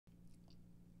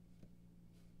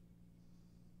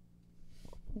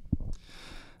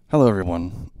Hello,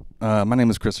 everyone. My name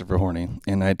is Christopher Horney,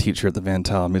 and I teach here at the Van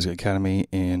Tuyl Music Academy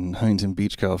in Huntington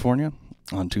Beach, California,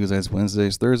 on Tuesdays,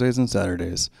 Wednesdays, Thursdays, and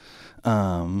Saturdays.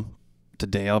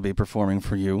 Today, I'll be performing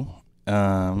for you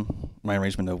my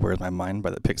arrangement of "Where's My Mind"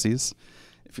 by the Pixies.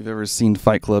 If you've ever seen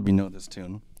Fight Club, you know this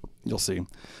tune. You'll see.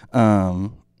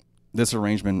 This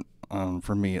arrangement,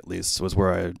 for me at least, was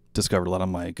where I discovered a lot of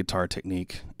my guitar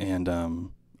technique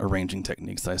and arranging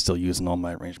techniques that I still use in all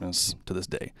my arrangements to this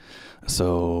day.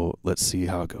 So let's see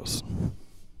how it goes.